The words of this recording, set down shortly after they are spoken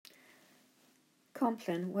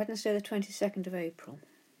Compline, Wednesday the 22nd of April.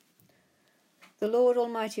 The Lord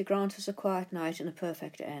Almighty grant us a quiet night and a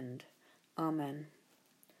perfect end. Amen.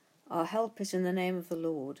 Our help is in the name of the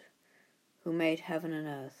Lord, who made heaven and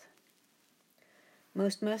earth.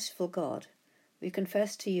 Most merciful God, we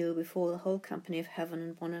confess to you before the whole company of heaven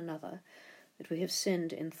and one another that we have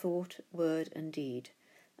sinned in thought, word and deed,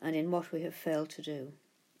 and in what we have failed to do.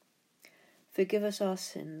 Forgive us our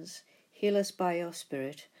sins, heal us by your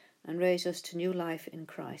Spirit, and raise us to new life in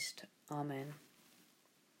Christ. Amen.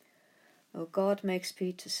 O God, make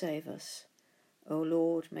speed to save us. O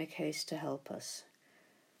Lord, make haste to help us.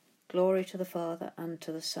 Glory to the Father, and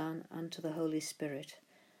to the Son, and to the Holy Spirit,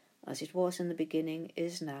 as it was in the beginning,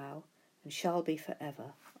 is now, and shall be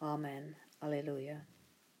forever. Amen. Alleluia.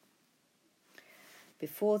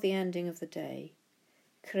 Before the ending of the day,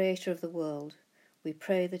 Creator of the world, we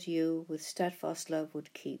pray that you, with steadfast love,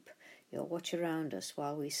 would keep your watch around us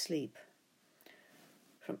while we sleep.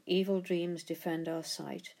 From evil dreams defend our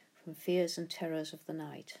sight, from fears and terrors of the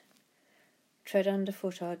night. Tread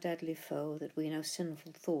underfoot our deadly foe, that we no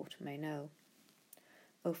sinful thought may know.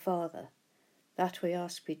 O Father, that we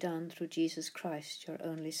ask be done through Jesus Christ, your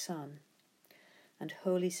only Son, and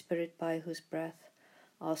Holy Spirit, by whose breath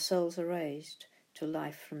our souls are raised to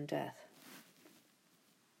life from death.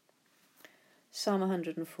 Psalm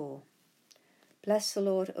 104. Bless the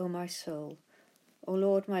Lord, O my soul. O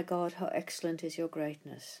Lord my God, how excellent is your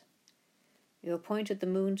greatness. You appointed the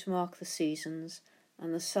moon to mark the seasons,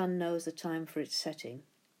 and the sun knows the time for its setting.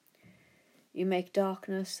 You make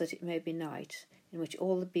darkness that it may be night, in which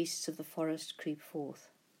all the beasts of the forest creep forth.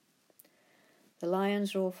 The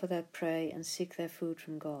lions roar for their prey and seek their food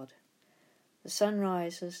from God. The sun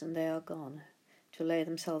rises and they are gone, to lay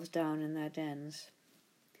themselves down in their dens.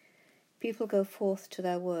 People go forth to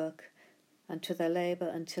their work and to their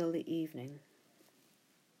labour until the evening.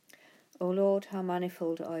 O Lord, how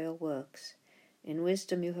manifold are your works! In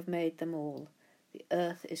wisdom you have made them all. The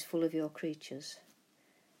earth is full of your creatures.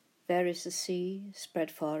 There is the sea,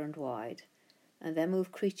 spread far and wide, and there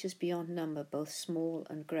move creatures beyond number, both small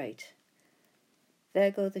and great.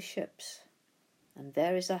 There go the ships, and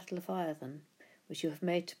there is that Leviathan, which you have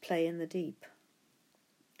made to play in the deep.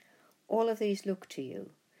 All of these look to you,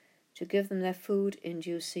 to give them their food in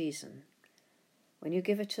due season. When you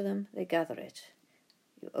give it to them, they gather it.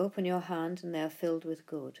 You open your hand, and they are filled with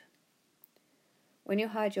good. When you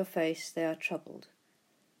hide your face, they are troubled.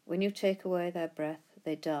 When you take away their breath,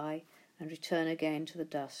 they die and return again to the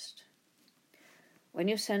dust. When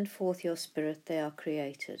you send forth your Spirit, they are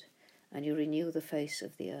created, and you renew the face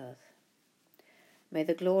of the earth. May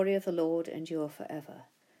the glory of the Lord endure forever.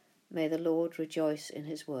 May the Lord rejoice in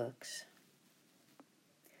his works.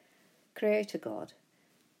 Creator God,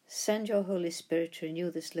 send your Holy Spirit to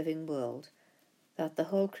renew this living world, that the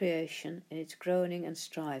whole creation, in its groaning and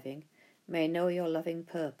striving, may know your loving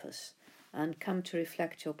purpose and come to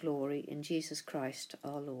reflect your glory in Jesus Christ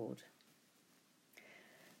our Lord.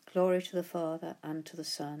 Glory to the Father, and to the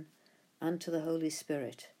Son, and to the Holy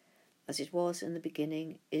Spirit, as it was in the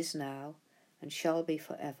beginning, is now, and shall be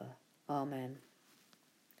forever. Amen.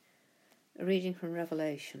 A reading from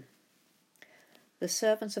Revelation. The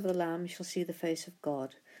servants of the Lamb shall see the face of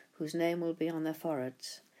God, whose name will be on their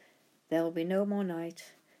foreheads. There will be no more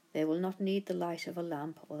night. They will not need the light of a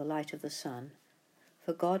lamp or the light of the sun,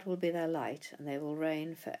 for God will be their light, and they will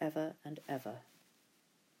reign for ever and ever.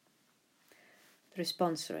 The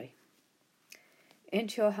Responsory.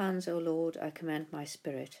 Into your hands, O Lord, I commend my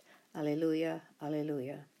spirit. Alleluia,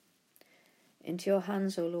 alleluia. Into your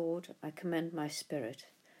hands, O Lord, I commend my spirit.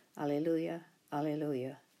 Alleluia,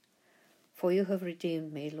 alleluia. For you have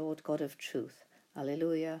redeemed me, Lord God of truth.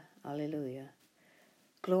 Alleluia, alleluia.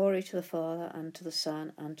 Glory to the Father, and to the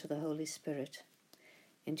Son, and to the Holy Spirit.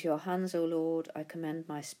 Into your hands, O Lord, I commend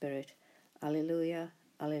my spirit. Alleluia,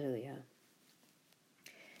 alleluia.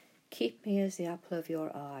 Keep me as the apple of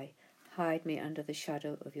your eye. Hide me under the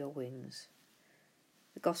shadow of your wings.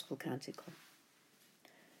 The Gospel Canticle.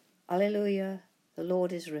 Alleluia, the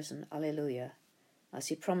Lord is risen. Alleluia, as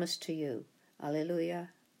he promised to you. Alleluia,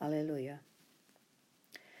 alleluia.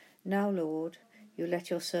 Now, Lord, you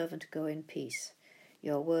let your servant go in peace.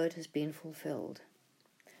 Your word has been fulfilled.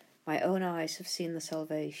 My own eyes have seen the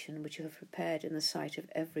salvation which you have prepared in the sight of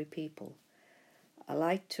every people, a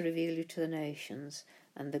light to reveal you to the nations,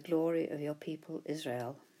 and the glory of your people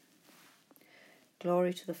Israel.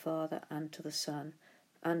 Glory to the Father, and to the Son,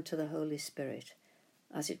 and to the Holy Spirit,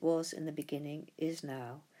 as it was in the beginning, is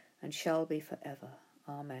now, and shall be forever.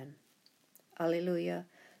 Amen. Alleluia,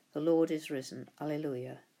 the Lord is risen.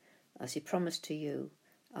 Alleluia, as he promised to you.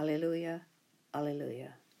 Alleluia,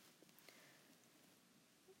 alleluia.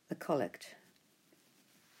 The Collect.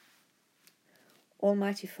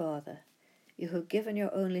 Almighty Father, you have given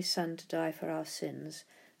your only Son to die for our sins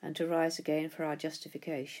and to rise again for our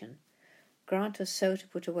justification. Grant us so to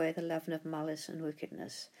put away the leaven of malice and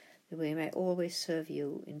wickedness, that we may always serve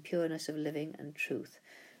you in pureness of living and truth,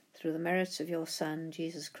 through the merits of your Son,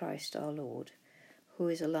 Jesus Christ our Lord, who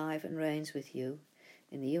is alive and reigns with you,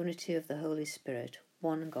 in the unity of the Holy Spirit,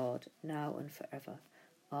 one God, now and forever.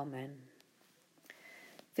 Amen.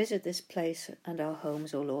 Visit this place and our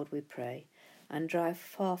homes, O Lord, we pray, and drive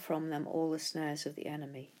far from them all the snares of the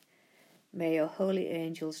enemy. May your holy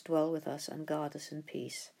angels dwell with us and guard us in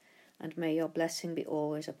peace, and may your blessing be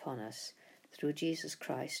always upon us, through Jesus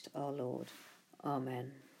Christ our Lord.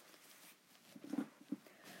 Amen.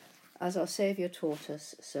 As our Saviour taught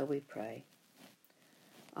us, so we pray.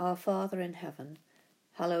 Our Father in heaven,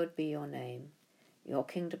 hallowed be your name. Your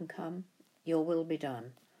kingdom come, your will be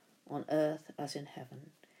done, on earth as in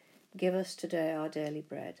heaven. Give us today our daily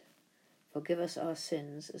bread. Forgive us our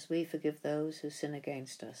sins as we forgive those who sin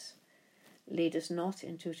against us. Lead us not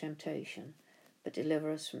into temptation, but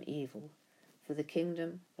deliver us from evil. For the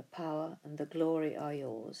kingdom, the power, and the glory are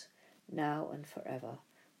yours, now and forever.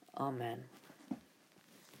 Amen.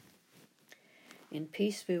 In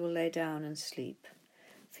peace we will lay down and sleep.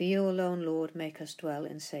 For you alone, Lord, make us dwell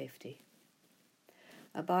in safety.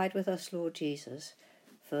 Abide with us, Lord Jesus,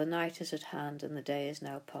 for the night is at hand and the day is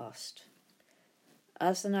now past.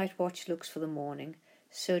 As the night watch looks for the morning,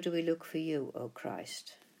 so do we look for you, O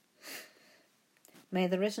Christ. May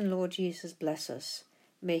the risen Lord Jesus bless us.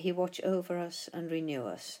 May he watch over us and renew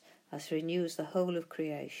us, as he renews the whole of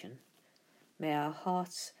creation. May our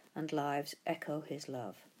hearts and lives echo his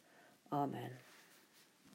love. Amen.